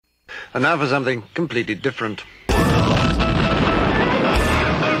And now for something completely different.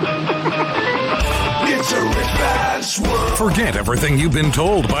 Forget everything you've been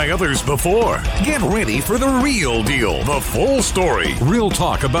told by others before. Get ready for the real deal, the full story. Real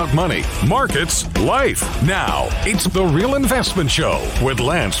talk about money, markets, life. Now, it's The Real Investment Show with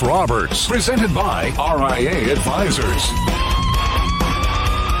Lance Roberts, presented by RIA Advisors.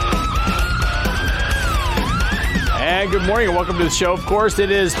 And good morning and welcome to the show. Of course, it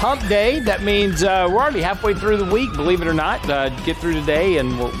is Hump Day. That means we're already halfway through the week, believe it or not. Get through today,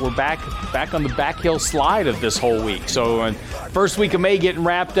 and we're back on the backhill slide of this whole week. So first week of May getting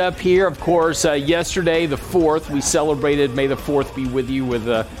wrapped up here. Of course, yesterday, the 4th, we celebrated May the 4th be with you with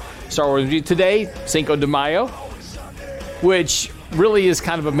Star Wars. Today, Sinko de Mayo, which really is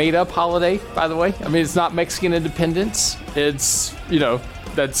kind of a made-up holiday, by the way. I mean, it's not Mexican independence. It's,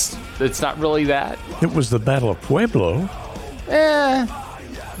 it's not really that. It was the Battle of Pueblo.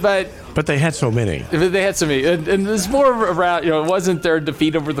 But they had so many. They had so many. And it's more around, it wasn't their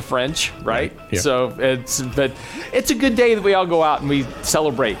defeat over the French, right? Yeah. So it's a good day that we all go out and we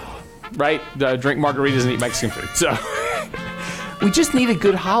celebrate, right? Drink margaritas and eat Mexican food. So we just need a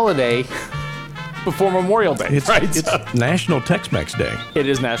good holiday before Memorial Day, right? It's National Tex-Mex Day. It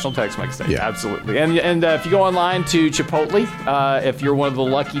is National Tex-Mex Day, yeah. Absolutely. And if you go online to Chipotle, if you're one of the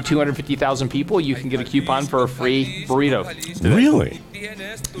lucky 250,000 people, you can get a coupon for a free burrito today. Really?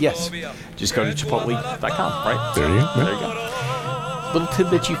 Yes. Just go to chipotle.com, right? There you go. Little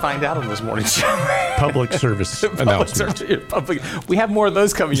tidbit you find out on this morning's show. Public service announcement. We have more of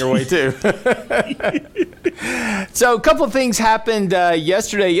those coming your way, too. So a couple of things happened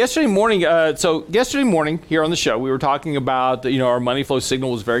yesterday. Yesterday morning here on the show, we were talking about, our money flow signal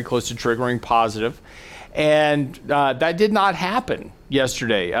was very close to triggering positive. And that did not happen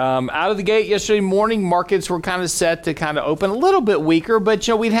yesterday. Out of the gate yesterday morning, markets were kind of set to kind of open a little bit weaker, but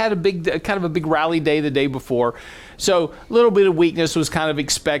we'd had a big rally day the day before. So a little bit of weakness was kind of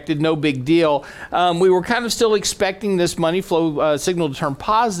expected, no big deal. We were kind of still expecting this money flow signal to turn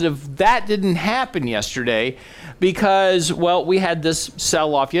positive. That didn't happen yesterday because, we had this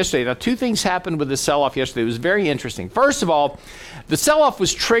sell-off yesterday. Now, two things happened with the sell-off yesterday. It was very interesting. First of all, the sell-off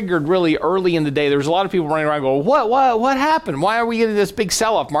was triggered really early in the day. There was a lot of people running around going, what happened? Why are we getting this big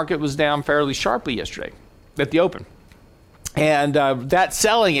sell-off? Market was down fairly sharply yesterday at the open. And that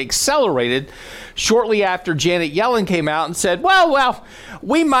selling accelerated shortly after Janet Yellen came out and said, well,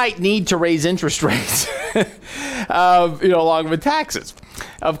 we might need to raise interest rates, along with taxes.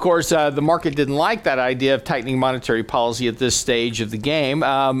 Of course, the market didn't like that idea of tightening monetary policy at this stage of the game,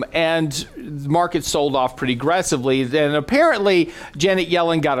 and the market sold off pretty aggressively. And apparently, Janet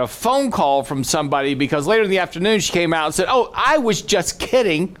Yellen got a phone call from somebody because later in the afternoon, she came out and said, I was just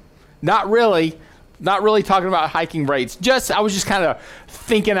kidding. Not really talking about hiking rates. I was just kind of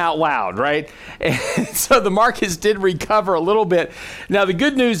thinking out loud, right? And so the markets did recover a little bit. Now, the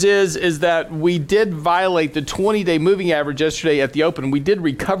good news is that we did violate the 20-day moving average yesterday at the open. We did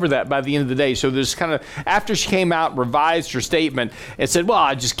recover that by the end of the day. So there's kind of, after she came out, revised her statement and said,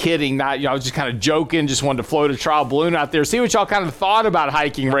 I'm just kidding. I was just kind of joking, just wanted to float a trial balloon out there, see what y'all kind of thought about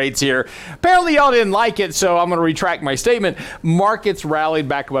hiking rates here. Apparently, y'all didn't like it, so I'm going to retract my statement. Markets rallied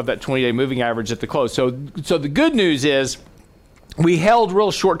back above that 20-day moving average at the close. So the good news is we held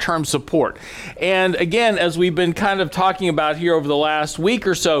real short-term support. And again, as we've been kind of talking about here over the last week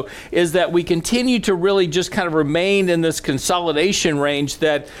or so, is that we continue to really just kind of remain in this consolidation range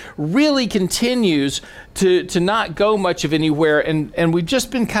that really continues to not go much of anywhere. And we've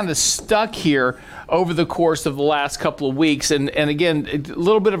just been kind of stuck here over the course of the last couple of weeks. And again, a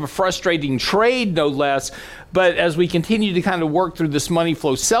little bit of a frustrating trade, no less. But as we continue to kind of work through this money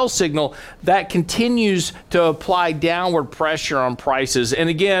flow sell signal, that continues to apply downward pressure on prices. And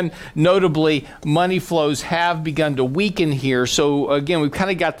again, notably, money flows have begun to weaken here. So again, we've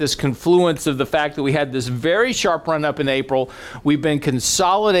kind of got this confluence of the fact that we had this very sharp run up in April. We've been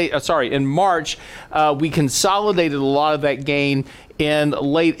in March, we consolidated a lot of that gain in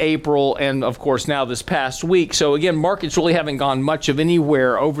late April and, of course, now this past week. So again, markets really haven't gone much of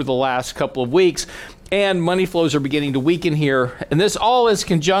anywhere over the last couple of weeks. And money flows are beginning to weaken here. And this all is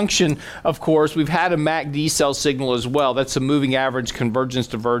conjunction, of course. We've had a MACD sell signal as well. That's a moving average convergence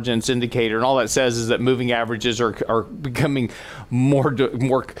divergence indicator. And all that says is that moving averages are becoming more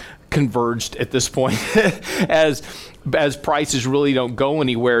converged at this point as prices really don't go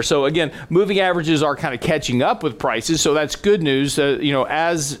anywhere. So again, moving averages are kind of catching up with prices. So that's good news.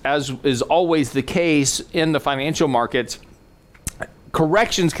 As is always the case in the financial markets,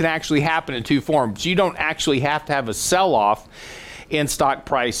 corrections can actually happen in two forms. You don't actually have to have a sell-off in stock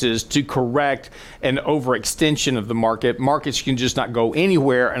prices to correct an overextension of the market. Markets can just not go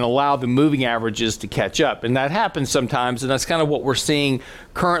anywhere and allow the moving averages to catch up. And that happens sometimes, and that's kind of what we're seeing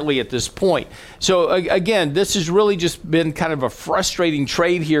currently at this point. So again, this has really just been kind of a frustrating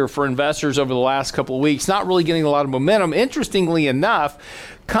trade here for investors over the last couple of weeks, not really getting a lot of momentum. Interestingly enough,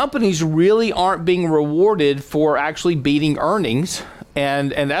 companies really aren't being rewarded for actually beating earnings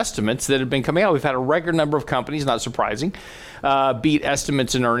and estimates that have been coming out. We've had a record number of companies, not surprising, beat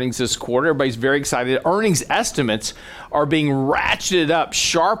estimates and earnings this quarter. Everybody's very excited. Earnings estimates are being ratcheted up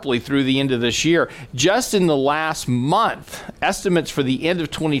sharply through the end of this year. Just in the last month, estimates for the end of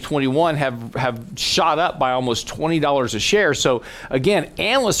 2021 have shot up by almost $20 a share. So again,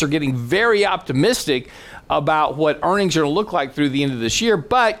 analysts are getting very optimistic about what earnings are going to look like through the end of this year,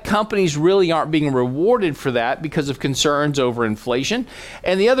 but companies really aren't being rewarded for that because of concerns over inflation.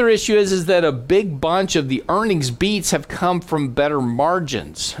 And the other issue is that a big bunch of the earnings beats have come from better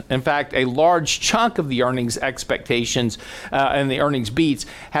margins. In fact, a large chunk of the earnings expectations and the earnings beats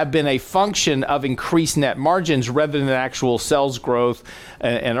have been a function of increased net margins rather than actual sales growth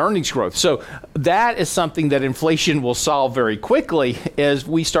and earnings growth. So that is something that inflation will solve very quickly as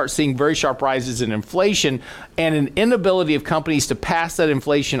we start seeing very sharp rises in inflation and an inability of companies to pass that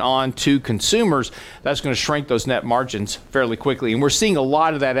inflation on to consumers. That's going to shrink those net margins fairly quickly. And we're seeing a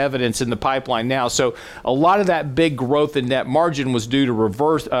lot of that evidence in the pipeline now. So a lot of that big growth in net margin was due to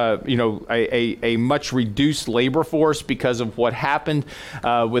reverse, a much reduced labor force because of what happened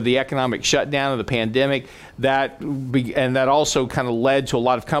with the economic shutdown of the pandemic. And that also kind of led to a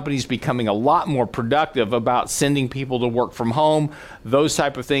lot of companies becoming a lot more productive about sending people to work from home, those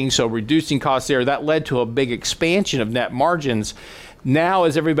type of things. So reducing costs there, that led to a big expansion of net margins. Now,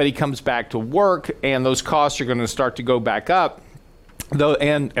 as everybody comes back to work and those costs are going to start to go back up, though,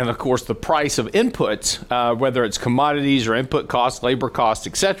 and of course the price of inputs, whether it's commodities or input costs, labor costs,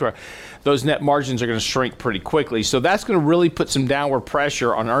 etc., those net margins are going to shrink pretty quickly. So that's going to really put some downward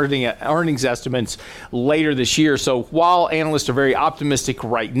pressure on earnings estimates later this year. So while analysts are very optimistic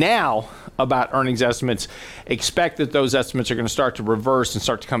right now about earnings estimates, expect that those estimates are going to start to reverse and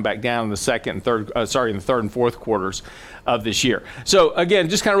start to come back down in the third and fourth quarters of this year. So again,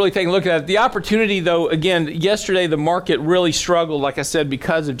 just kind of really taking a look at it. The opportunity, though, again, yesterday the market really struggled, like I said,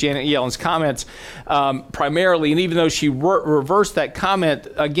 because of Janet Yellen's comments primarily. And even though she reversed that comment,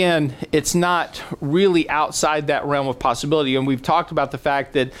 again, it's not really outside that realm of possibility. And we've talked about the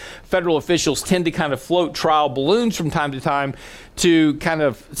fact that federal officials tend to kind of float trial balloons from time to time to kind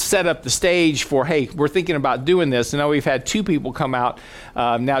of set up the stage for, hey, we're thinking about doing this. And now we've had two people come out,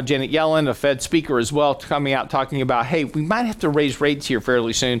 now Janet Yellen, a Fed speaker as well, coming out talking about, hey, we might have to raise rates here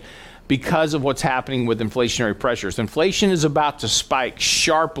fairly soon because of what's happening with inflationary pressures. Inflation is about to spike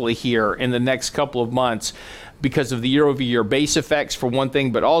sharply here in the next couple of months because of the year-over-year base effects, for one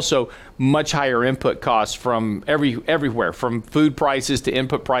thing, but also much higher input costs from everywhere, from food prices to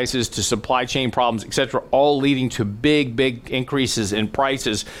input prices to supply chain problems, et cetera, all leading to big increases in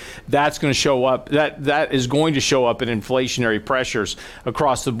prices. That's going to show up. That is going to show up in inflationary pressures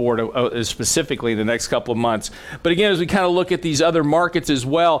across the board, specifically in the next couple of months. But again, as we kind of look at these other markets as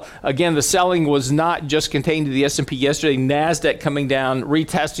well, again, the selling was not just contained to the S&P yesterday. NASDAQ coming down,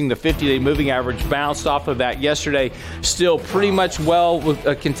 retesting the 50-day moving average, bounced off of that yesterday, still pretty much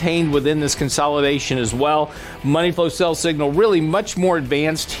contained within this consolidation as well. Money flow sell signal really much more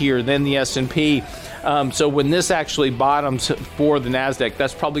advanced here than the S&P. So when this actually bottoms for the NASDAQ,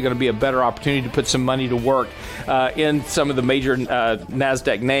 that's probably going to be a better opportunity to put some money to work in some of the major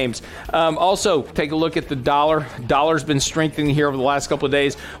NASDAQ names. Also, take a look at the dollar. Dollar's been strengthening here over the last couple of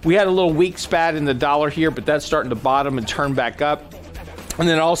days. We had a little weak spat in the dollar here, but that's starting to bottom and turn back up. And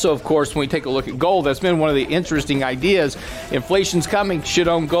then also, of course, when we take a look at gold, that's been one of the interesting ideas. Inflation's coming, should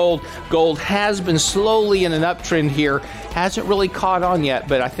own gold. Gold has been slowly in an uptrend here. Hasn't really caught on yet,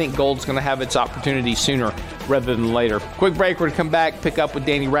 but I think gold's going to have its opportunity sooner rather than later. Quick break. We're going to come back, pick up with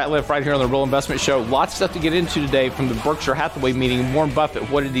Danny Ratliff right here on the Real Investment Show. Lots of stuff to get into today from the Berkshire Hathaway meeting. Warren Buffett,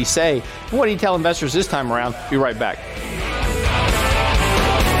 what did he say? What did he tell investors this time around? Be right back. I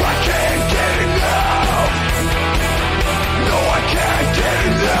can't get enough. No, I can't get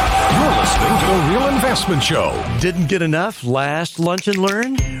enough. You're listening to The Real Investment Show. Didn't get enough last Lunch and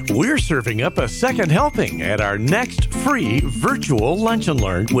Learn? We're serving up a second helping at our next free virtual Lunch and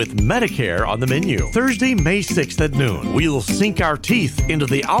Learn with Medicare on the menu. Thursday, May 6th at noon, we'll sink our teeth into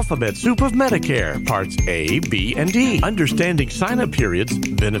the alphabet soup of Medicare, parts A, B, and D. Understanding sign-up periods,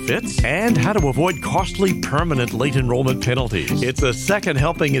 benefits, and how to avoid costly permanent late enrollment penalties. It's a second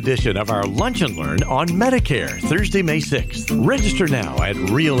helping edition of our Lunch and Learn on Medicare, Thursday, May 6th. Register now at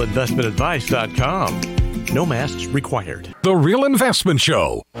realinvestmentadvice.com. No masks required. The Real Investment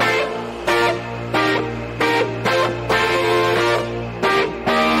Show.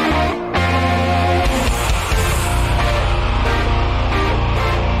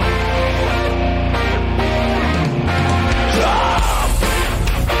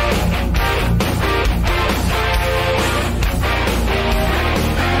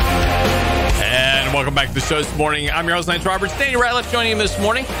 Welcome back to the show this morning. I'm your host, Lance Roberts. Danny Ratliff joining you this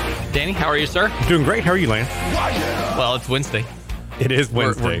morning. Danny, how are you, sir? Doing great. How are you, Lance? Well, it's Wednesday. It is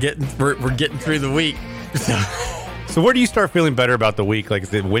Wednesday. We're getting through the week. So where do you start feeling better about the week? Like,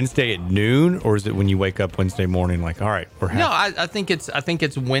 is it Wednesday at noon, or is it when you wake up Wednesday morning? Like, all right, we're happy? No, I think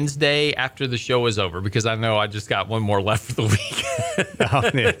it's Wednesday after the show is over, because I know I just got one more left for the week.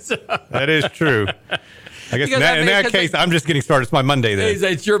 Oh, yeah. That is true. I guess in that case, I'm just getting started. It's my Monday then.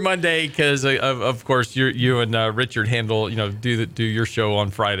 It's your Monday because, of course, you and Richard handle, do your show on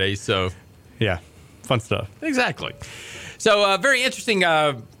Friday. So, yeah, fun stuff. Exactly. So, very interesting.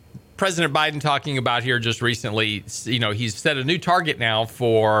 President Biden talking about here just recently. He's set a new target now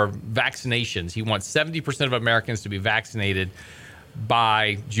for vaccinations. He wants 70% of Americans to be vaccinated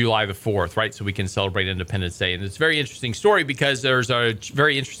by July the 4th, right? So we can celebrate Independence Day. And it's a very interesting story because there's a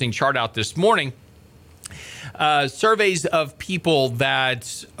very interesting chart out this morning. Surveys of people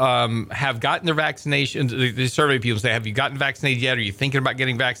that have gotten their vaccination. The survey people say, have you gotten vaccinated yet? Are you thinking about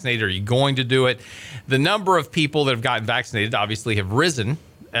getting vaccinated? Are you going to do it? The number of people that have gotten vaccinated obviously have risen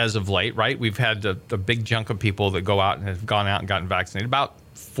as of late, right? We've had a big chunk of people that go out and have gone out and gotten vaccinated. About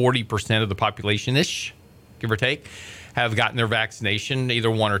 40% of the population-ish, give or take, have gotten their vaccination,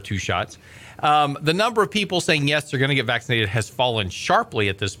 either one or two shots. The number of people saying yes, they're going to get vaccinated has fallen sharply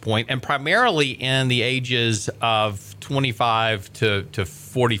at this point, and primarily in the ages of 25 to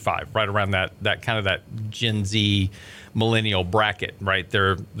 45, right around that kind of that Gen Z millennial bracket, right?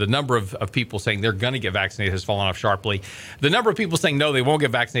 The number of people saying they're going to get vaccinated has fallen off sharply. The number of people saying no, they won't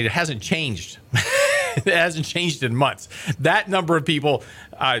get vaccinated hasn't changed. It hasn't changed in months. That number of people,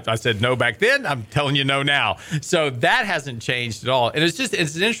 I said no back then, I'm telling you no now. So that hasn't changed at all. And it's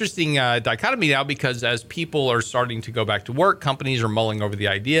an interesting dichotomy now, because as people are starting to go back to work, companies are mulling over the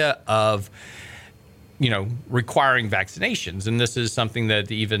idea of, requiring vaccinations. And this is something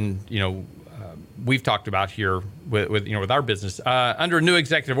that even, we've talked about here with our business. Under a new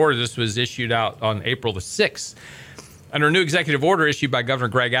executive order, this was issued out on April the 6th. Under a new executive order issued by Governor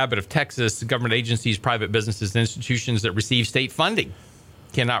Greg Abbott of Texas, government agencies, private businesses, and institutions that receive state funding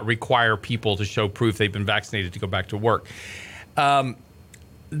cannot require people to show proof they've been vaccinated to go back to work.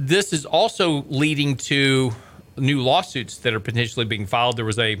 This is also leading to new lawsuits that are potentially being filed. There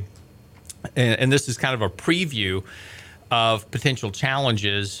was and this is kind of a preview of potential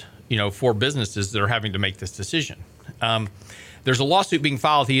challenges, for businesses that are having to make this decision. There's a lawsuit being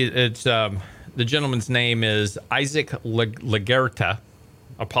filed. The gentleman's name is Isaac Lagerta.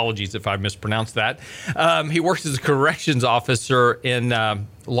 Apologies if I mispronounced that. He works as a corrections officer in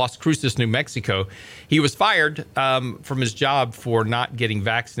Las Cruces, New Mexico. He was fired from his job for not getting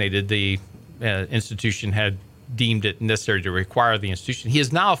vaccinated. The institution had deemed it necessary to require the institution. He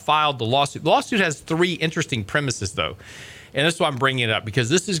has now filed the lawsuit. The lawsuit has three interesting premises, though. And that's why I'm bringing it up, because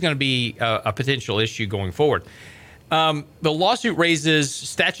this is going to be a potential issue going forward. The lawsuit raises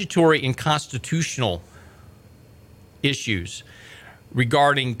statutory and constitutional issues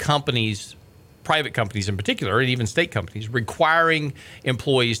regarding companies, private companies in particular, and even state companies, requiring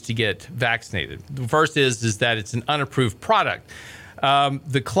employees to get vaccinated. The first is that it's an unapproved product.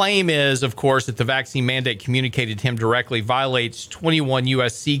 The claim is, of course, that the vaccine mandate communicated to him directly violates 21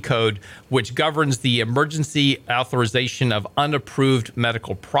 U.S.C. code, which governs the emergency authorization of unapproved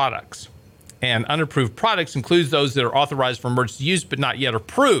medical products. And unapproved products includes those that are authorized for emergency use but not yet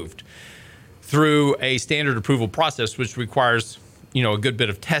approved through a standard approval process, which requires, a good bit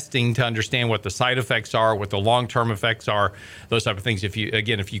of testing to understand what the side effects are, what the long-term effects are, those type of things. If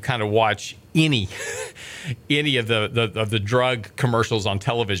you kind of watch any of the drug commercials on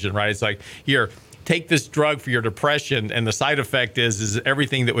television, right? It's like, here, take this drug for your depression, and the side effect is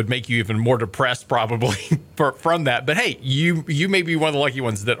everything that would make you even more depressed probably from that. But hey, you may be one of the lucky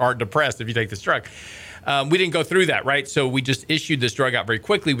ones that aren't depressed if you take this drug. We didn't go through that, right? So we just issued this drug out very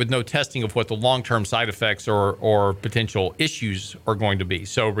quickly with no testing of what the long-term side effects or potential issues are going to be.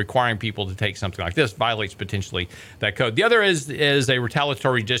 So requiring people to take something like this violates potentially that code. The other is a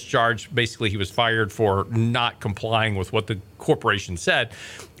retaliatory discharge. Basically, he was fired for not complying with what the corporation said,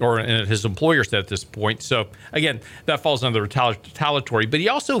 or his employer said at this point. So again, that falls under the retaliatory. But he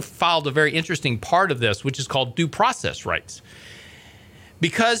also filed a very interesting part of this, which is called due process rights.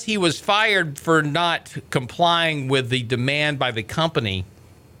 Because he was fired for not complying with the demand by the company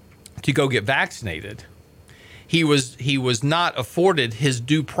to go get vaccinated, he was not afforded his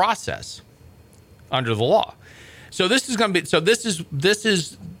due process under the law. So this is going to be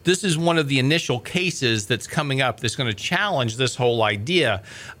this is one of the initial cases that's coming up that's going to challenge this whole idea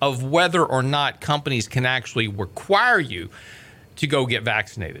of whether or not companies can actually require you to go get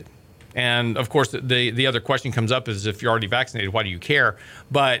vaccinated. And of course, the other question comes up is, if you're already vaccinated, why do you care?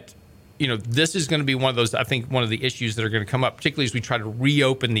 But this is going to be one of those, I think, one of the issues that are going to come up, particularly as we try to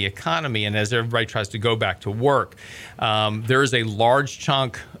reopen the economy and as everybody tries to go back to work. There is a large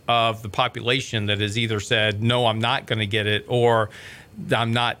chunk of the population that has either said, no, I'm not going to get it, or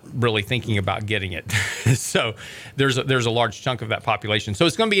I'm not really thinking about getting it. So there's a large chunk of that population. So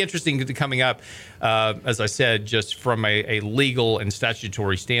it's going to be interesting coming up, as I said, just from a legal and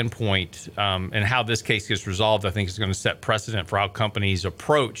statutory standpoint, and how this case gets resolved. I think is going to set precedent for how companies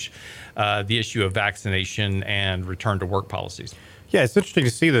approach the issue of vaccination and return to work policies. Yeah, it's interesting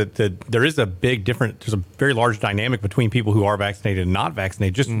to see that there is a big difference. There's a very large dynamic between people who are vaccinated and not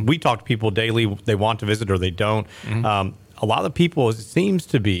vaccinated. Just we talk to people daily, they want to visit or they don't. A lot of the people, it seems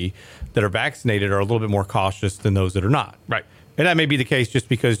to be, that are vaccinated are a little bit more cautious than those that are not. Right. And that may be the case just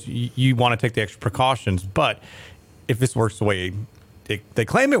because you want to take the extra precautions. But if this works the way they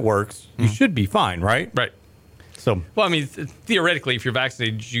claim it works, you should be fine, right? Right. So, well, I mean, theoretically, if you're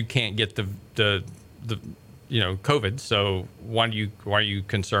vaccinated, you can't get the COVID. So why are you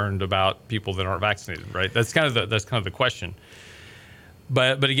concerned about people that aren't vaccinated? Right. That's kind of the question.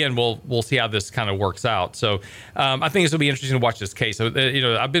 But again, we'll see how this kind of works out. So I think it's going to be interesting to watch this case. So,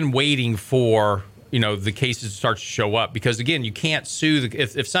 I've been waiting for the cases to start to show up, because again, you can't sue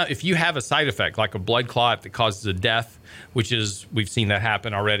if you have a side effect like a blood clot that causes a death, which is, we've seen that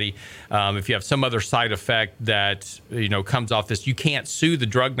happen already. If you have some other side effect that comes off this, you can't sue the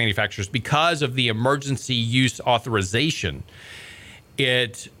drug manufacturers because of the emergency use authorization.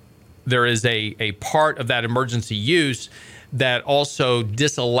 There is a part of that emergency use that also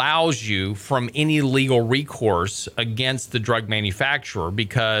disallows you from any legal recourse against the drug manufacturer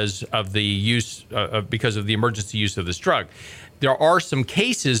because of the emergency use of this drug. There are some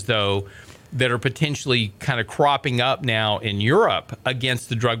cases, though, that are potentially kind of cropping up now in Europe against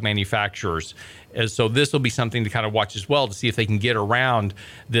the drug manufacturers. And so this will be something to kind of watch as well, to see if they can get around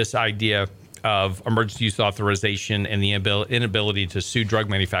this idea of emergency use authorization and the inability to sue drug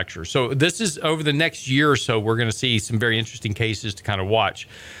manufacturers. So this is, over the next year or so, we're going to see some very interesting cases to kind of watch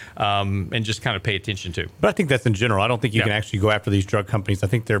and just kind of pay attention to. But I think that's in general. I don't think you can actually go after these drug companies. I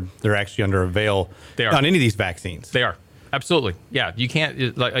think they're actually under a veil on any of these vaccines. They are. Absolutely. Yeah. You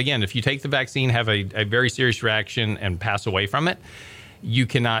can't, again, if you take the vaccine, have a very serious reaction and pass away from it, your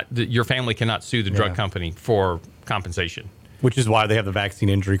family cannot sue the drug company for compensation. Which is why they have the vaccine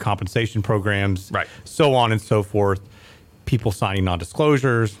injury compensation programs, right? So on and so forth. People signing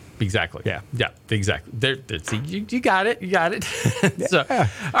non-disclosures. Exactly. Yeah. Exactly. See, you got it. You got it. So, all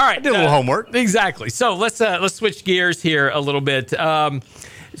right. I did a little homework. Exactly. So let's switch gears here a little bit.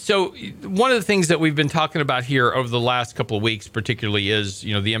 So one of the things that we've been talking about here over the last couple of weeks, particularly, is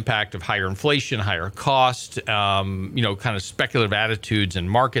the impact of higher inflation, higher cost, kind of speculative attitudes in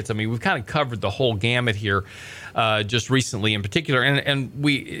markets. I mean, we've kind of covered the whole gamut here just recently, in particular, and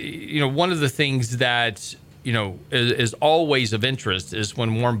we, one of the things that is always of interest is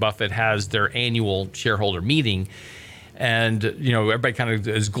when Warren Buffett has their annual shareholder meeting, and everybody kind of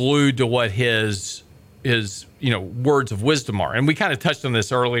is glued to what his words of wisdom are. And we kind of touched on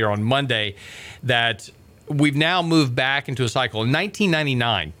this earlier on Monday, that we've now moved back into a cycle. In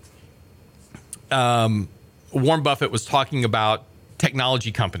 1999, Warren Buffett was talking about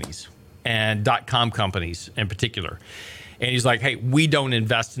technology companies and .com companies in particular. And he's like, hey, we don't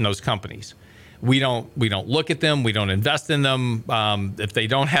invest in those companies. We don't look at them. We don't invest in them. If they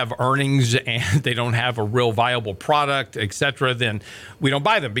don't have earnings and they don't have a real viable product, et cetera, then we don't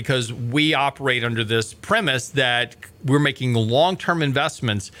buy them, because we operate under this premise that we're making long-term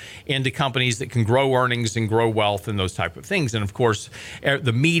investments into companies that can grow earnings and grow wealth and those type of things. And of course,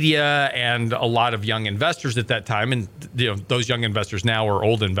 the media and a lot of young investors at that time, and those young investors now are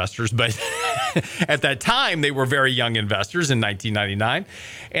old investors, but at that time they were very young investors in 1999,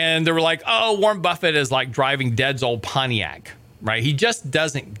 and they were like, oh, Warren Buffett is like driving Dad's old Pontiac. Right? He just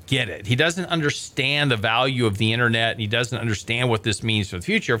doesn't get it. He doesn't understand the value of the internet, and he doesn't understand what this means for the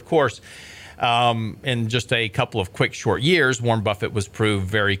future. Of course, in just a couple of quick short years, Warren Buffett was proved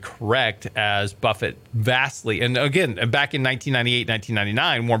very correct, as Buffett vastly, and again, back in 1998,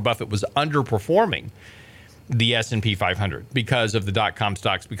 1999, Warren Buffett was underperforming the S&P 500 because of the .com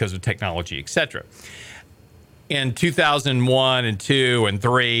stocks, because of technology, et cetera. In 2001 and 2 and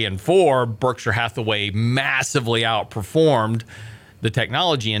 3 and 4, Berkshire Hathaway massively outperformed the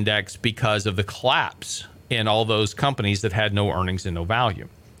technology index because of the collapse in all those companies that had no earnings and no value.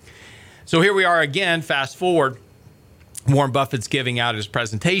 So here we are again, fast forward. Warren Buffett's giving out his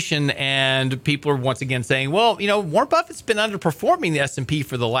presentation, and people are once again saying, well, Warren Buffett's been underperforming the S&P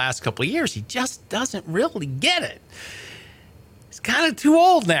for the last couple of years. He just doesn't really get it. He's kind of too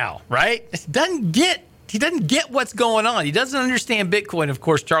old now, right? He doesn't get what's going on. He doesn't understand Bitcoin. Of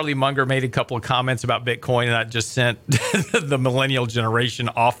course, Charlie Munger made a couple of comments about Bitcoin, and that just sent the millennial generation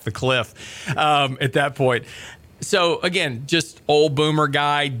off the cliff at that point. So again, just old boomer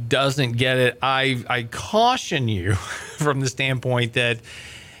guy doesn't get it. I caution you from the standpoint that,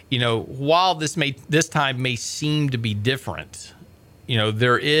 while this time may seem to be different,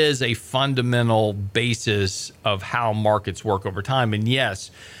 there is a fundamental basis of how markets work over time. And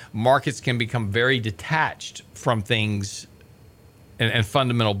yes, markets can become very detached from things and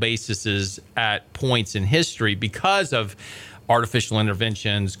fundamental bases at points in history because of artificial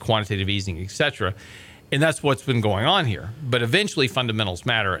interventions, quantitative easing, etc. And that's what's been going on here. But eventually fundamentals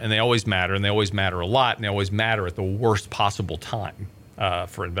matter, and they always matter, and they always matter a lot, and they always matter at the worst possible time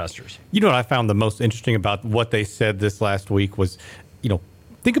for investors. You know what I found the most interesting about what they said this last week was,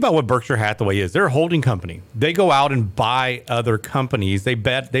 think about what Berkshire Hathaway is. They're a holding company. They go out and buy other companies. They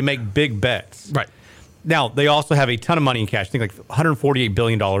make big bets. Right. Now, they also have a ton of money in cash. I think like $148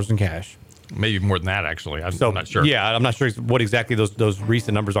 billion in cash. Maybe more than that, actually. I'm not sure. Yeah, I'm not sure what exactly those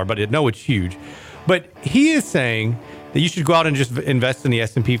recent numbers are, but I know it's huge. But he is saying that you should go out and just invest in the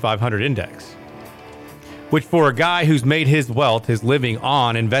S&P 500 index, which for a guy who's made his wealth, his living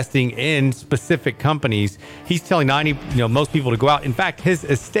on investing in specific companies, he's telling most people to go out. In fact, his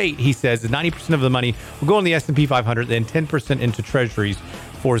estate, he says, is 90% of the money will go in the S&P 500, then 10% into treasuries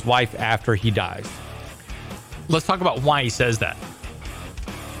for his wife after he dies. Let's talk about why he says that.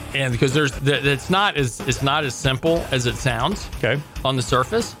 And because it's not as simple as it sounds on the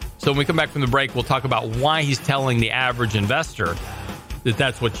surface. So when we come back from the break, we'll talk about why he's telling the average investor that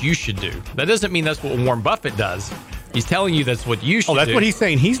that's what you should do. That doesn't mean that's what Warren Buffett does. He's telling you that's what you should do. Oh, that's what he's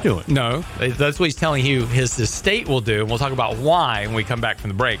saying he's doing. No, that's what he's telling you his estate will do. And we'll talk about why when we come back from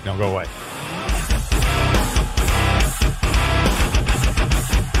the break. Don't go away.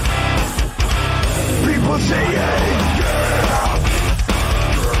 People say, hey, yeah.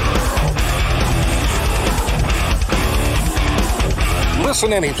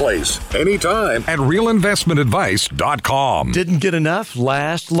 Listen anyplace, anytime at realinvestmentadvice.com. Didn't get enough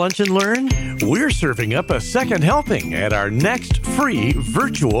last Lunch and Learn? We're serving up a second helping at our next free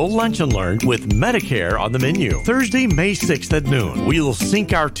virtual Lunch and Learn with Medicare on the menu. Thursday, May 6th at noon, we'll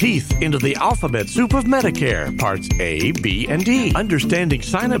sink our teeth into the alphabet soup of Medicare, parts A, B, and D. Understanding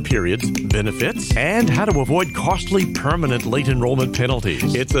sign-up periods, benefits, and how to avoid costly permanent late enrollment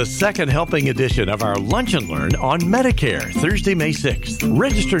penalties. It's a second helping edition of our Lunch and Learn on Medicare, Thursday, May 6th.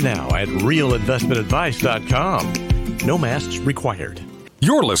 Register now at realinvestmentadvice.com. No masks required.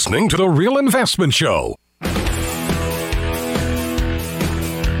 You're listening to The Real Investment Show.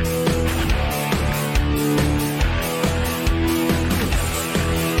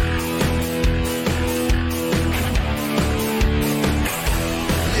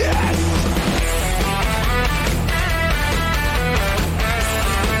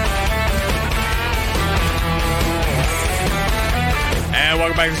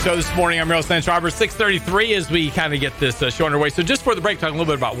 Welcome back to the show this morning. I'm Real Stance Roberts. 6:33 as we kind of get this show underway. So just for the break, talking a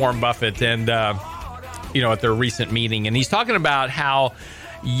little bit about Warren Buffett and, at their recent meeting. And he's talking about how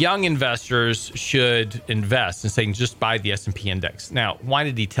young investors should invest and saying just buy the S&P index. Now, why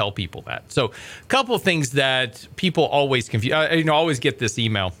did he tell people that? So a couple of things that people always confuse. I always get this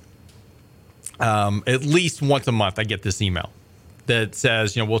email. At least once a month, I get this email that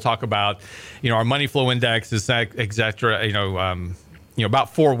says, we'll talk about, our money flow index, et cetera,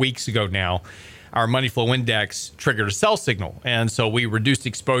 about 4 weeks ago now, our money flow index triggered a sell signal. And so we reduced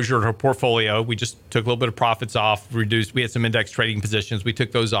exposure to our portfolio. We just took a little bit of profits off, reduced. We had some index trading positions. We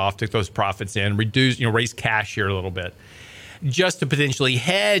took those off, took those profits in, reduced, raised cash here a little bit, just to potentially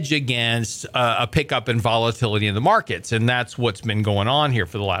hedge against a pickup in volatility in the markets. And that's what's been going on here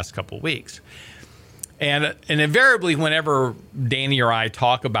for the last couple of weeks. And invariably, whenever Danny or I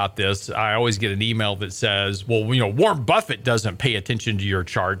talk about this, I always get an email that says, well, Warren Buffett doesn't pay attention to your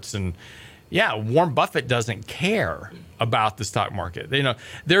charts. And yeah, Warren Buffett doesn't care about the stock market.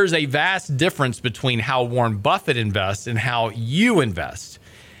 There's a vast difference between how Warren Buffett invests and how you invest.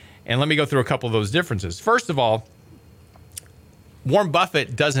 And let me go through a couple of those differences. First of all, Warren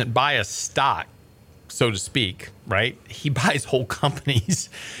Buffett doesn't buy a stock, so to speak, right? He buys whole companies.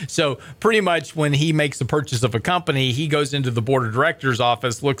 So pretty much when he makes a purchase of a company, he goes into the board of directors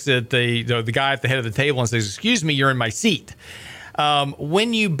office, looks at the guy at the head of the table and says, excuse me, you're in my seat.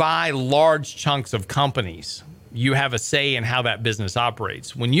 When you buy large chunks of companies, you have a say in how that business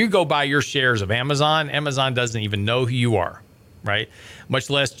operates. When you go buy your shares of Amazon, Amazon doesn't even know who you are, right? Much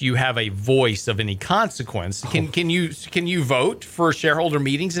less you have a voice of any consequence. Can you vote for shareholder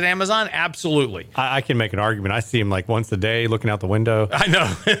meetings at Amazon? Absolutely. I can make an argument. I see him like once a day looking out the window. I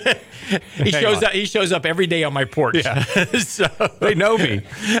know. He shows up every day on my porch. Yeah. So, they know me.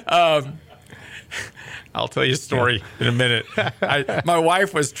 I'll tell you a story in a minute. My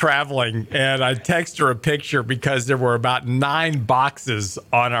wife was traveling, and I texted her a picture because there were about 9 boxes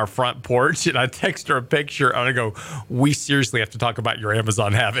on our front porch. And I texted her a picture, and I go, "We seriously have to talk about your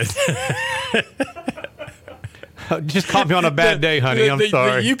Amazon habit." Just caught me on a bad day, honey. I'm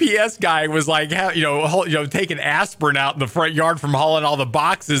sorry. The UPS guy was like, taking aspirin out in the front yard from hauling all the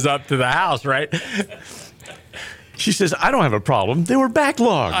boxes up to the house, right? She says, I don't have a problem. They were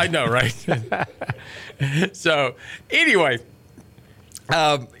backlogged. I know, right? So anyway,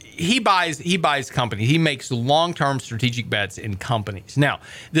 he buys companies. He makes long-term strategic bets in companies. Now,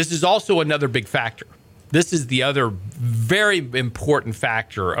 this is also another big factor. This is the other very important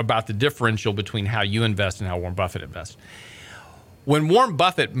factor about the differential between how you invest and how Warren Buffett invests. When Warren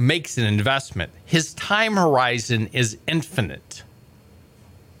Buffett makes an investment, his time horizon is infinite.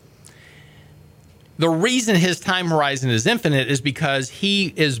 The reason his time horizon is infinite is because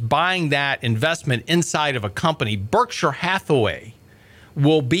he is buying that investment inside of a company. Berkshire Hathaway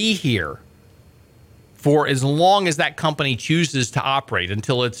will be here for as long as that company chooses to operate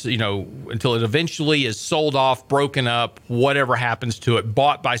until it eventually is sold off, broken up, whatever happens to it,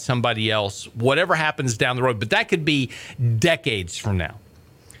 bought by somebody else, whatever happens down the road. But that could be decades from now.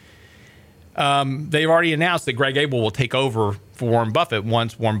 They've already announced that Greg Abel will take over for Warren Buffett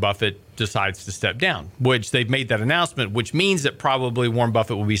once Warren Buffett decides to step down, which they've made that announcement, which means that probably Warren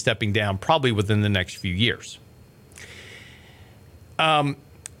Buffett will be stepping down probably within the next few years.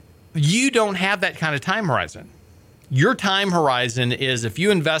 You don't have that kind of time horizon. Your time horizon is if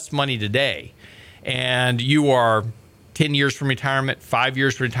you invest money today and you are 10 years from retirement, 5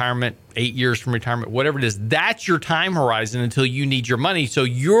 years from retirement, 8 years from retirement, whatever it is, that's your time horizon until you need your money. So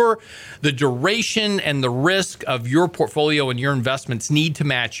the duration and the risk of your portfolio and your investments need to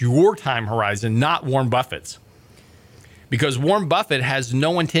match your time horizon, not Warren Buffett's. Because Warren Buffett has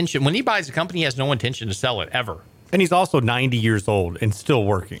no intention, when he buys a company, he has no intention to sell it ever. And he's also 90 years old and still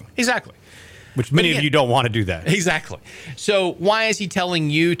working. Exactly. Which many of you don't want to do that. Exactly. So why is he telling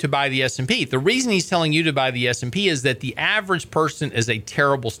you to buy the S&P? The reason he's telling you to buy the S&P is that the average person is a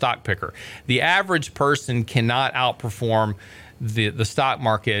terrible stock picker. The average person cannot outperform the stock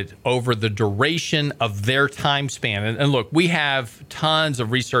market over the duration of their time span. And look, we have tons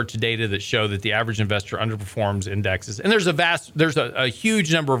of research data that show that the average investor underperforms indexes. And there's a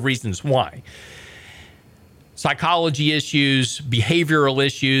huge number of reasons why. Psychology issues, behavioral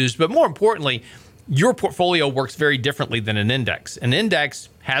issues, but more importantly, your portfolio works very differently than an index. An index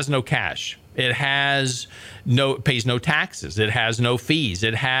has no cash. It pays no taxes. It has no fees.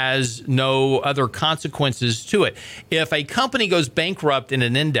 It has no other consequences to it. If a company goes bankrupt in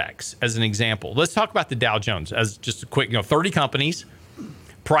an index, as an example, let's talk about the Dow Jones as just a quick, 30 companies,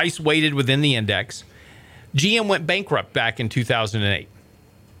 price weighted within the index. GM went bankrupt back in 2008.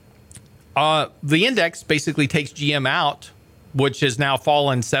 The index basically takes GM out, which has now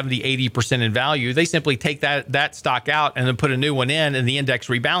fallen 70, 80% in value. They simply take that stock out and then put a new one in, and the index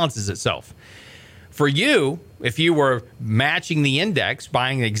rebalances itself. For you, if you were matching the index,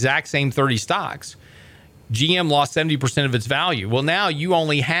 buying the exact same 30 stocks, GM lost 70% of its value. Well, now you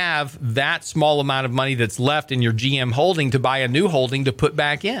only have that small amount of money that's left in your GM holding to buy a new holding to put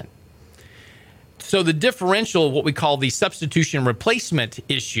back in. So the differential, what we call the substitution replacement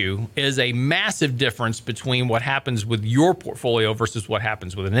issue, is a massive difference between what happens with your portfolio versus what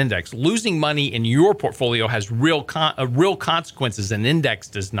happens with an index. Losing money in your portfolio has real consequences. An index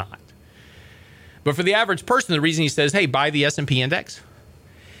does not. But for the average person, the reason he says, hey, buy the S&P index,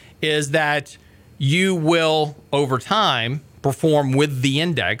 is that you will, over time, perform with the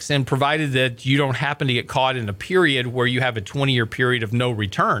index, and provided that you don't happen to get caught in a period where you have a 20-year period of no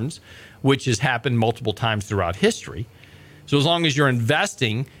returns, which has happened multiple times throughout history. So as long as you're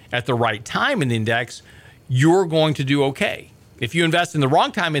investing at the right time in the index, you're going to do okay. If you invest in the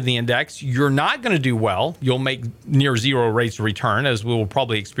wrong time in the index, you're not going to do well. You'll make near zero rates of return, as we will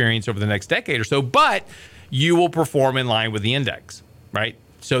probably experience over the next decade or so, but you will perform in line with the index, right?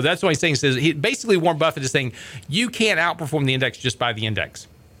 So that's what he's saying. Basically, Warren Buffett is saying you can't outperform the index just by the index.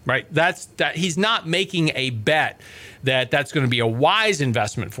 right? That he's not making a bet that's going to be a wise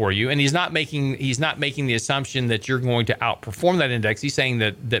investment for you, and he's not making the assumption that you're going to outperform that index. He's saying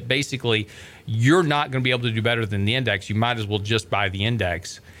that basically you're not going to be able to do better than the index. You might as well just buy the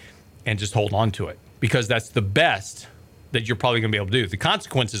index and just hold on to it, because that's the best that you're probably going to be able to do. The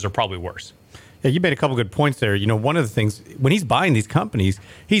consequences are probably worse. Yeah, you made a couple good points there. One of the things, when he's buying these companies,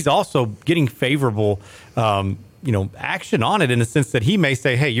 he's also getting favorable, action on it, in the sense that he may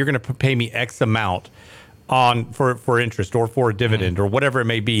say, hey, you're going to pay me X amount for interest or for a dividend or whatever it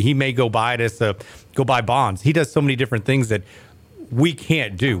may be. He may go buy bonds. He does so many different things that we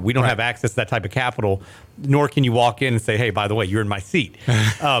can't do. We don't have access to that type of capital, nor can you walk in and say, hey, by the way, you're in my seat.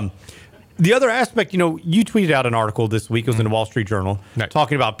 The other aspect, you tweeted out an article this week, it was in the Wall Street Journal,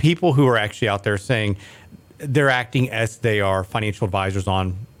 talking about people who are actually out there saying they're acting as they are financial advisors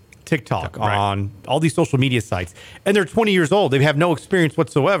on TikTok, on all these social media sites. And they're 20 years old. They have no experience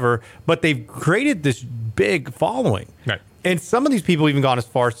whatsoever, but they've created this big following. Right. And some of these people even gone as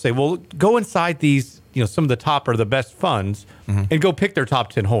far as to say, well, go inside these, some of the top or the best funds and go pick their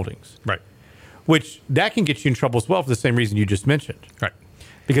top 10 holdings. Right. Which that can get you in trouble as well for the same reason you just mentioned. Right.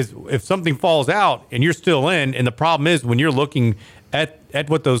 Because if something falls out and you're still in, and the problem is when you're looking at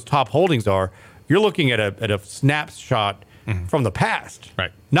what those top holdings are, you're looking at a snapshot from the past,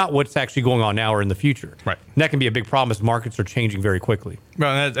 right? Not what's actually going on now or in the future, right? And that can be a big problem as markets are changing very quickly.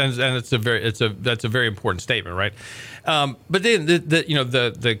 Well, and that's a very important statement, right? But then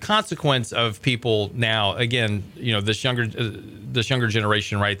the consequence of people now, again, this younger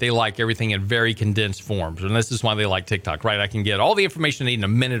generation, right? They like everything in very condensed forms, and this is why they like TikTok, right? I can get all the information I need in a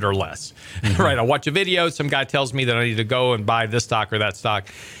minute or less, right? I watch a video, some guy tells me that I need to go and buy this stock or that stock.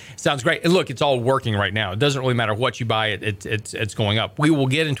 Sounds great. And look, it's all working right now. It doesn't really matter what you buy, it's going up. We will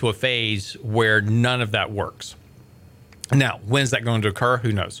get into a phase where none of that works. Now, when's that going to occur?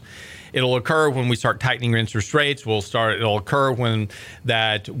 Who knows? It'll occur when we start tightening interest rates. It'll occur when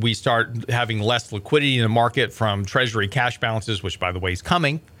we start having less liquidity in the market from Treasury cash balances, which, by the way, is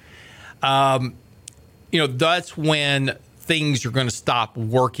coming. That's when things are going to stop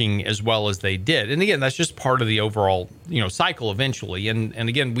working as well as they did. And again, that's just part of the overall, cycle eventually. And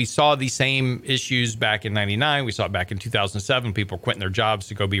again, we saw these same issues back in 99. We saw it back in 2007. People quitting their jobs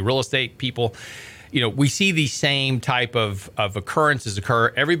to go be real estate people. We see these same type of occurrences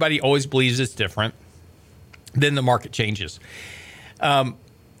occur. Everybody always believes it's different. Then the market changes. The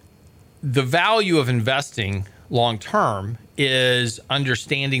value of investing long term is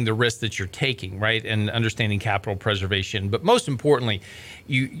understanding the risk that you're taking, right? And understanding capital preservation. But most importantly,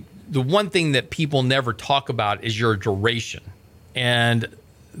 the one thing that people never talk about is your duration. And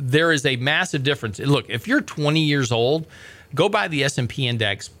there is a massive difference. Look, if you're 20 years old, go buy the S&P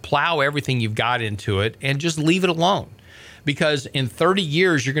index, plow everything you've got into it, and just leave it alone. Because in 30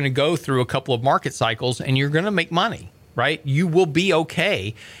 years, you're going to go through a couple of market cycles and you're going to make money, right? You will be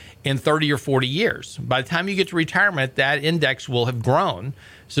okay in 30 or 40 years. By the time you get to retirement, that index will have grown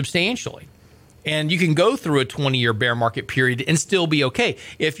substantially. And you can go through a 20-year bear market period and still be okay.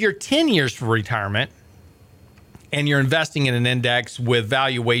 If you're 10 years from retirement and you're investing in an index with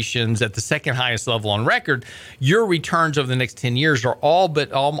valuations at the second highest level on record, your returns over the next 10 years are all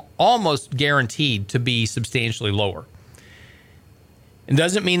but almost guaranteed to be substantially lower. It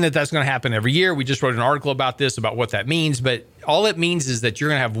doesn't mean that that's going to happen every year. We just wrote an article about this, about what that means. But all it means is that you're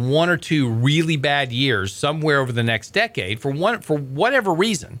going to have one or two really bad years somewhere over the next decade for whatever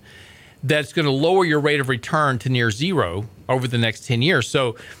reason that's going to lower your rate of return to near zero over the next 10 years.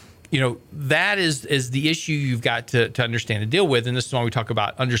 So, that is the issue you've got to understand and deal with. And this is why we talk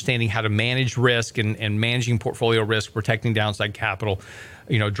about understanding how to manage risk and managing portfolio risk, protecting downside capital,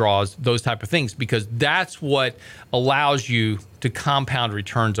 draws, those type of things, because that's what allows you to compound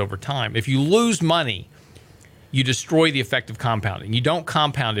returns over time. If you lose money, you destroy the effect of compounding. You don't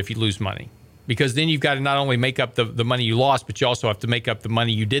compound if you lose money, because then you've got to not only make up the money you lost, but you also have to make up the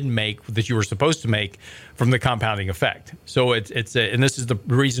money you didn't make that you were supposed to make from the compounding effect. So and this is the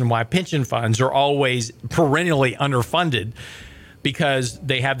reason why pension funds are always perennially underfunded, because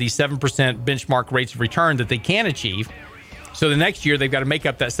they have these 7% benchmark rates of return that they can achieve. So the next year, they've got to make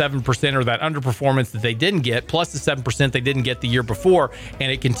up that 7% or that underperformance that they didn't get, plus the 7% they didn't get the year before, and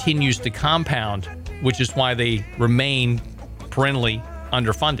it continues to compound, which is why they remain perennially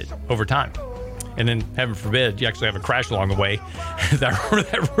underfunded over time. And then, heaven forbid, you actually have a crash along the way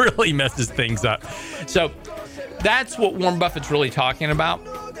that really messes things up. So that's what Warren Buffett's really talking about.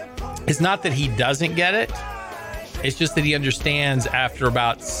 It's not that he doesn't get it. It's just that he understands after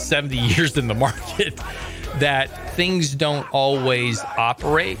about 70 years in the market that things don't always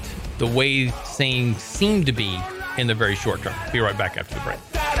operate the way things seem to be in the very short term. Be right back after the break.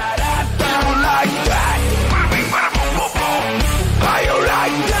 like that? Are you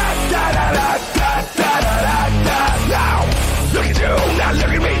like that? Now, look at you, now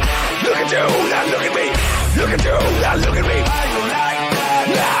look at me. Look at you, now look at me. Look at you, now look at me. Are you like that?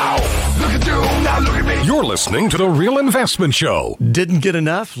 Now, look at you, now look at me. You're listening to The Real Investment Show. Didn't get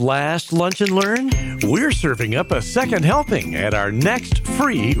enough last Lunch and Learn? We're serving up a second helping at our next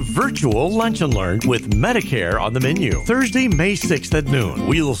free virtual Lunch and Learn with Medicare on the menu. Thursday, May 6th at noon.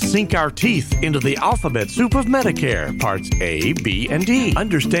 We'll sink our teeth into the alphabet soup of Medicare, parts A, B, and D.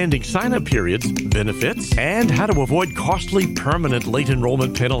 Understanding sign-up periods, benefits, and how to avoid costly permanent late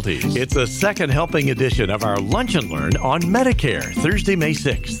enrollment penalties. It's a second helping edition of our Lunch and Learn on Medicare, Thursday, May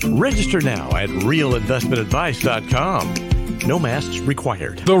 6th. Register now at realinvestmentadvice.com. No masks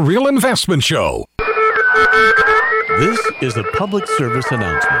required. The Real Investment Show. This is a public service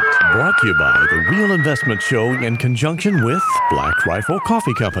announcement brought to you by The Real Investment Show in conjunction with Black Rifle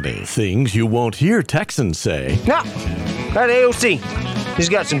Coffee Company. Things you won't hear Texans say. Now, that AOC, he's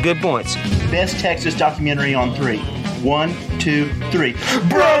got some good points. Best Texas documentary on 3. 1, 2, 3.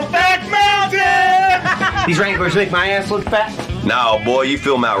 Brokeback Mountain! These Wranglers make my ass look fat. No, boy, you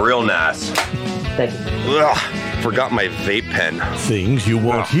film out real nice. Thank you. Ugh, forgot my vape pen. Things you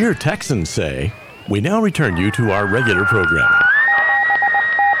won't hear Texans say. We now return you to our regular programming.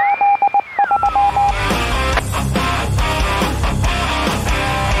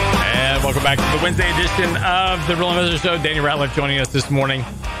 And welcome back to the Wednesday edition of the Real Investment Show. Danny Ratliff joining us this morning.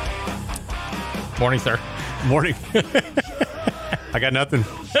 Morning, sir. Morning. I got nothing.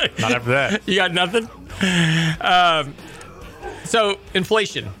 Not after that. You got nothing? So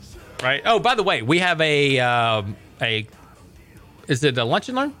inflation, right? Oh, by the way, we have is it a Lunch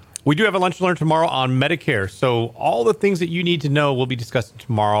and Learn? We do have a Lunch and Learn tomorrow on Medicare. So all the things that you need to know we'll be discussing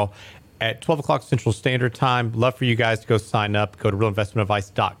tomorrow at 12 o'clock Central Standard Time. Love for you guys to go sign up. Go to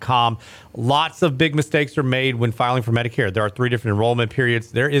realinvestmentadvice.com. Lots of big mistakes are made when filing for Medicare. There are 3 different enrollment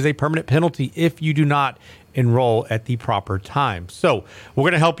periods. There is a permanent penalty if you do not enroll at the proper time. So we're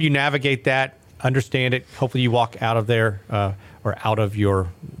going to help you navigate that, understand it. Hopefully you walk out of there or out of your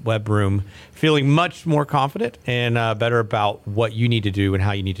web room feeling much more confident and better about what you need to do and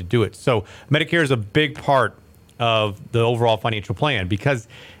how you need to do it. So Medicare is a big part of the overall financial plan because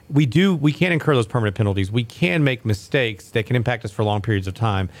we can't incur those permanent penalties. We can make mistakes that can impact us for long periods of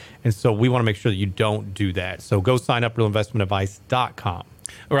time. And so we want to make sure that you don't do that. So go sign up, realinvestmentadvice.com.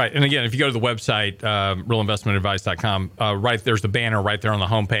 All right. And again, if you go to the website, realinvestmentadvice.com, right there's the banner right there on the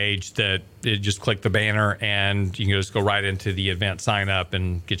homepage that you just click the banner and you can just go right into the event, sign up,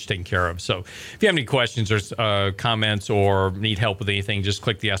 and get you taken care of. So if you have any questions or comments or need help with anything, just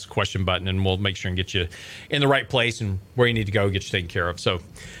click the Ask a Question button and we'll make sure and get you in the right place and where you need to go, get you taken care of. So,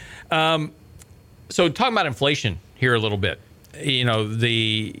 talking about inflation here a little bit,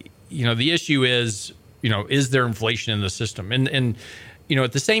 the issue is, is there inflation in the system? And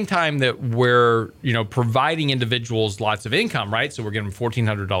at the same time that we're, providing individuals lots of income, right? So we're giving them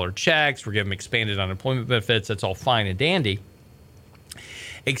 $1,400 checks, we're giving them expanded unemployment benefits. That's all fine and dandy,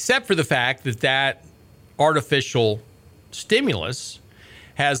 except for the fact that artificial stimulus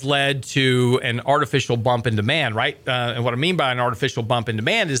has led to an artificial bump in demand, right? And what I mean by an artificial bump in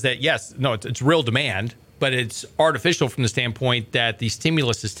demand is that, it's real demand, but it's artificial from the standpoint that the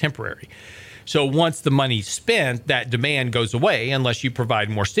stimulus is temporary. So once the money's spent, that demand goes away unless you provide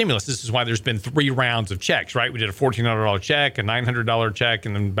more stimulus. This is why there's been 3 rounds of checks, right? We did a $1,400 check, a $900 check,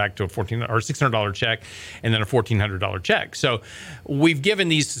 and then back to a $600 check, and then a $1,400 check. So we've given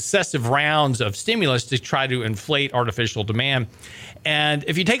these successive rounds of stimulus to try to inflate artificial demand. And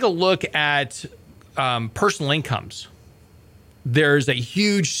if you take a look at personal incomes, there's a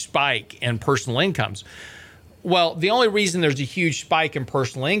huge spike in personal incomes. Well, the only reason there's a huge spike in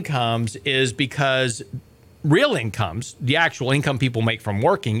personal incomes is because real incomes, the actual income people make from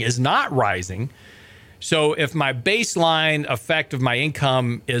working, is not rising. So if my baseline effect of my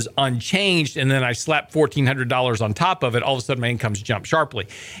income is unchanged and then I slap $1,400 on top of it, all of a sudden my incomes jump sharply.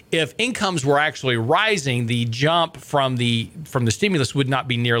 If incomes were actually rising, the jump from the stimulus would not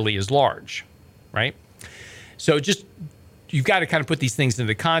be nearly as large, right? So you've got to kind of put these things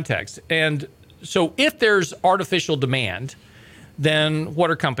into context. And so if there's artificial demand, then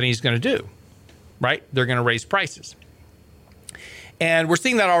what are companies going to do, right? They're going to raise prices. And we're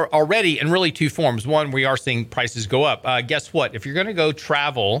seeing that already in really 2 forms. One, we are seeing prices go up. Guess what? If you're going to go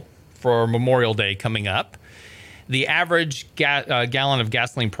travel for Memorial Day coming up, the average gallon of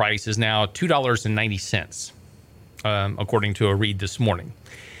gasoline price is now $2.90, according to a read this morning.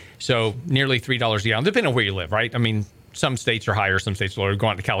 So nearly $3 a gallon, depending on where you live, right? I mean, some states are higher, some states are lower.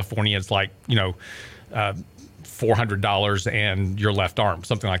 Going to California, it's like, $400 and your left arm,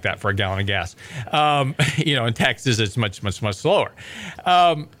 something like that for a gallon of gas. In Texas, it's much, much, much slower.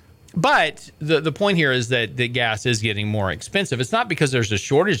 But the point here is that the gas is getting more expensive. It's not because there's a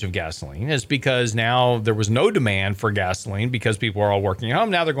shortage of gasoline. It's because now there was no demand for gasoline because people are all working at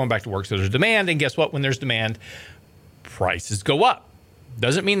home. Now they're going back to work, so there's demand. And guess what? When there's demand, prices go up.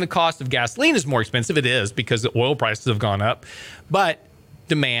 Doesn't mean the cost of gasoline is more expensive. It is because the oil prices have gone up. But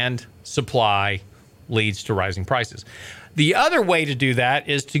demand, supply leads to rising prices. The other way to do that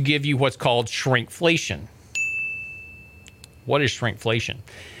is to give you what's called shrinkflation. What is shrinkflation?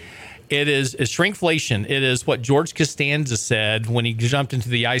 It is shrinkflation. It is what George Costanza said when he jumped into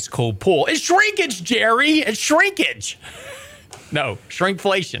the ice cold pool. It's shrinkage, Jerry. It's shrinkage. No,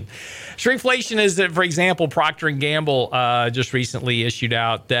 shrinkflation. Shrinkflation is that, for example, Procter & Gamble just recently issued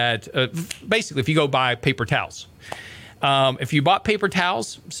out that basically if you go buy paper towels, if you bought paper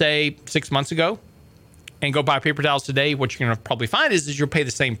towels, say 6 months ago, and go buy paper towels today, what you're going to probably find is you'll pay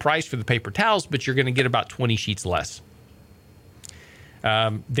the same price for the paper towels, but you're going to get about 20 sheets less.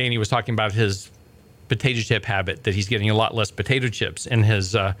 Danny was talking about his potato chip habit, that he's getting a lot less potato chips in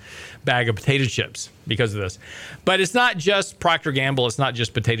his bag of potato chips because of this. But it's not just Procter & Gamble. It's not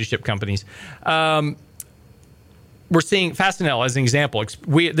just potato chip companies. We're seeing Fastenal as an example.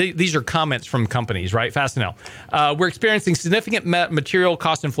 These are comments from companies, right? Fastenal. We're experiencing significant material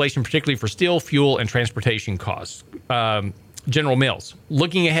cost inflation, particularly for steel, fuel, and transportation costs. General Mills.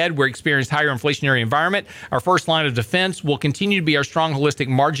 Looking ahead, we're experiencing higher inflationary environment. Our first line of defense will continue to be our strong holistic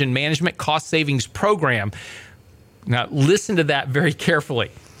margin management cost savings program. Now, listen to that very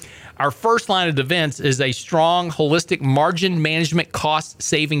carefully. Our first line of defense is a strong holistic margin management cost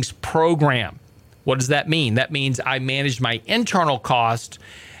savings program. What does that mean? That means I manage my internal cost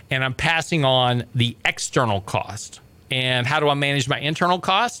and I'm passing on the external cost. And how do I manage my internal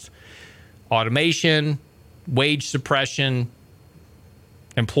cost? Automation, wage suppression,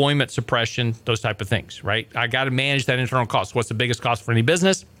 employment suppression, those type of things, right? I got to manage that internal cost. What's the biggest cost for any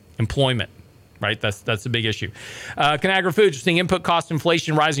business? Employment, right? That's a big issue. Conagra Foods, we're seeing input cost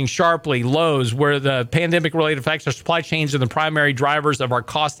inflation rising sharply. Lowe's, where the pandemic-related effects, our supply chains are the primary drivers of our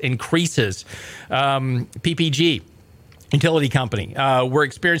cost increases. PPG, utility company. We're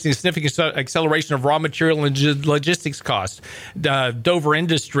experiencing a significant acceleration of raw material and logistics costs. Dover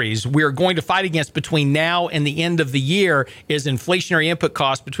Industries, we're going to fight against between now and the end of the year is inflationary input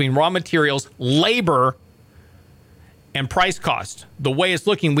costs between raw materials, labor, and price cost. The way it's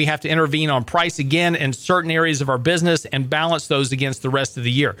looking, we have to intervene on price again in certain areas of our business and balance those against the rest of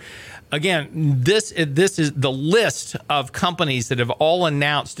the year. Again, this is the list of companies that have all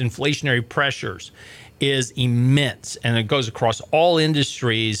announced inflationary pressures is immense, and it goes across all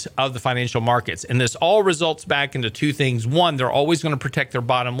industries of the financial markets. And this all results back into two things. One, they're always going to protect their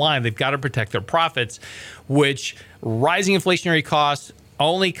bottom line. They've got to protect their profits, which rising inflationary costs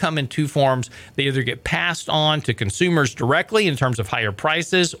only come in two forms. They either get passed on to consumers directly in terms of higher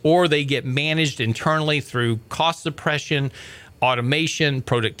prices, or they get managed internally through cost suppression, automation,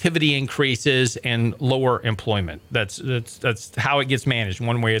 productivity increases, and lower employment. That's how it gets managed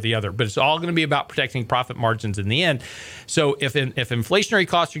one way or the other. But it's all going to be about protecting profit margins in the end. So if inflationary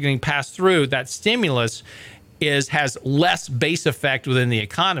costs are getting passed through, that stimulus has less base effect within the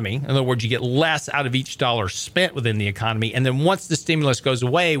economy. In other words, you get less out of each dollar spent within the economy. And then once the stimulus goes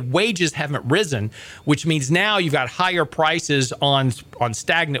away, wages haven't risen, which means now you've got higher prices on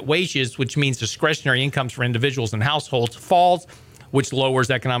stagnant wages, which means discretionary incomes for individuals and households falls, which lowers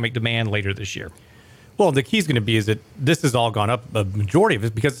economic demand later this year. Well, the key is going to be is that this has all gone up, a majority of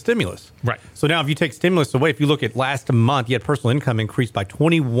it, because of stimulus. Right. So now if you take stimulus away, if you look at last month, you had personal income increased by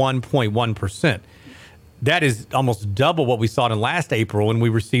 21.1%. That is almost double what we saw in last April when we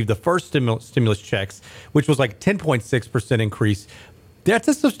received the first stimulus checks, which was like 10.6% increase. That's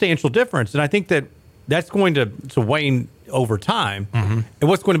a substantial difference. And I think that that's going to wane over time. Mm-hmm. And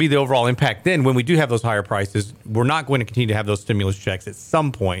what's going to be the overall impact then when we do have those higher prices? We're not going to continue to have those stimulus checks at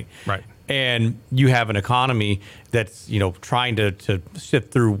some point. Right. And you have an economy that's, trying to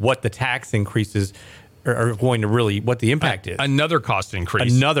sift through what the tax increases are going to really, what the impact is. Another cost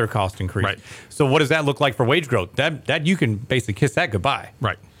increase. Right. So what does that look like for wage growth? That you can basically kiss that goodbye.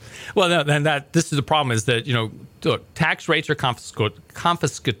 Right. Well, then this is the problem is that, look, tax rates are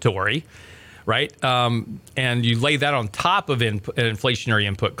confiscatory, right? And you lay that on top of inflationary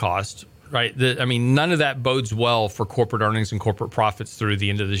input cost, right? None of that bodes well for corporate earnings and corporate profits through the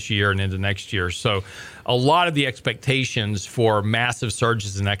end of this year and into next year. So a lot of the expectations for massive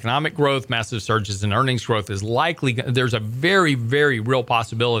surges in economic growth, massive surges in earnings growth is likely, there's a very, very real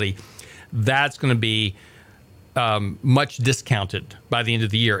possibility that's going to be much discounted by the end of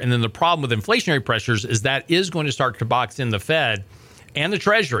the year. And then the problem with inflationary pressures is that is going to start to box in the Fed and the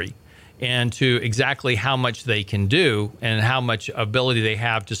Treasury into exactly how much they can do and how much ability they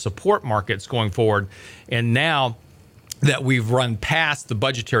have to support markets going forward. And now that we've run past the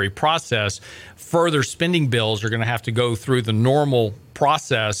budgetary process, further spending bills are going to have to go through the normal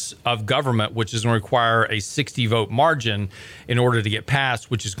process of government, which is going to require a 60-vote margin in order to get passed,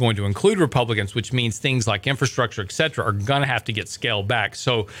 which is going to include Republicans, which means things like infrastructure, et cetera, are going to have to get scaled back.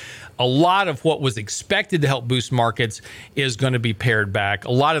 So a lot of what was expected to help boost markets is going to be pared back.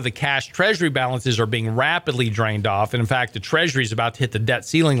 A lot of the cash treasury balances are being rapidly drained off. And in fact, the Treasury is about to hit the debt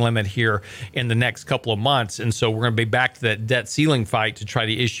ceiling limit here in the next couple of months. And so we're going to be back to that debt ceiling fight to try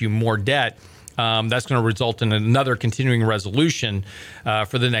to issue more debt. That's going to result in another continuing resolution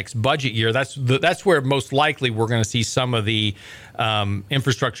for the next budget year. That's where most likely we're going to see some of the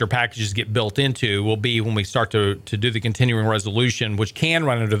infrastructure packages get built into, will be when we start to do the continuing resolution, which can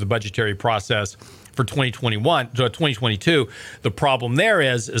run under the budgetary process for 2022. The problem there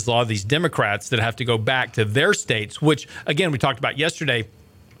is a lot of these Democrats that have to go back to their states, which, again, we talked about yesterday.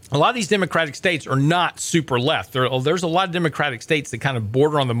 A lot of these Democratic states are not super left. There's a lot of Democratic states that kind of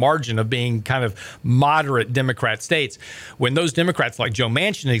border on the margin of being kind of moderate Democrat states. When those Democrats, like Joe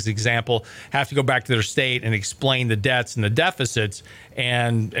Manchin's example, have to go back to their state and explain the debts and the deficits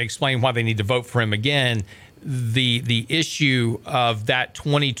and explain why they need to vote for him again, the issue of that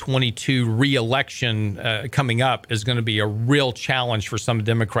 2022 re-election coming up is going to be a real challenge for some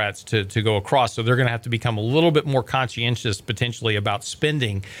Democrats to go across. So they're going to have to become a little bit more conscientious potentially about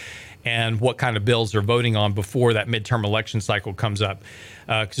spending and what kind of bills they're voting on before that midterm election cycle comes up.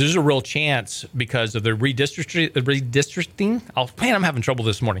 Because there's a real chance, because of the redistricting. Oh, man, I'm having trouble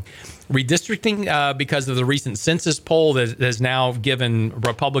this morning. Redistricting because of the recent census poll that has now given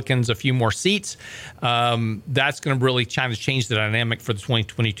Republicans a few more seats. That's going to really change the dynamic for the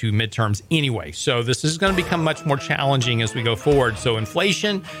 2022 midterms anyway. So this is going to become much more challenging as we go forward. So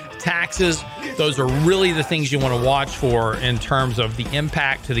inflation, taxes, those are really the things you want to watch for in terms of the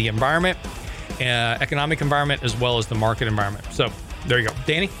impact to the environment, economic environment, as well as the market environment. So there you go.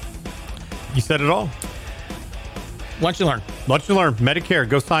 Danny? You said it all. Lunch and Learn. Lunch and Learn. Medicare.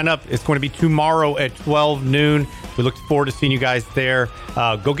 Go sign up. It's going to be tomorrow at 12 noon. We look forward to seeing you guys there.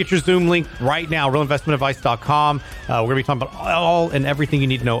 Go get your Zoom link right now, realinvestmentadvice.com. We're going to be talking about all and everything you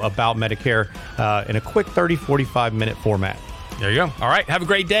need to know about Medicare in a quick 30, 45-minute format. There you go. All right. Have a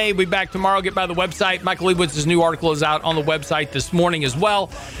great day. We'll be back tomorrow. Get by the website. Michael Leibowitz' new article is out on the website this morning as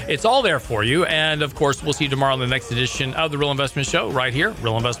well. It's all there for you. And, of course, we'll see you tomorrow on the next edition of The Real Investment Show right here,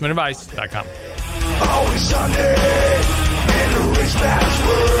 realinvestmentadvice.com. Always Sunday in the rich man's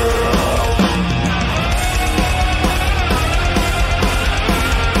world.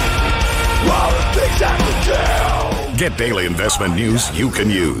 All the things I could do. Get daily investment news you can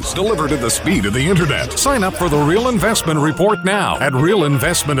use, delivered at the speed of the internet. Sign up for the Real Investment Report now at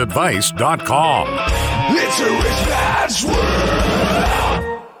realinvestmentadvice.com. It's a rich man's world.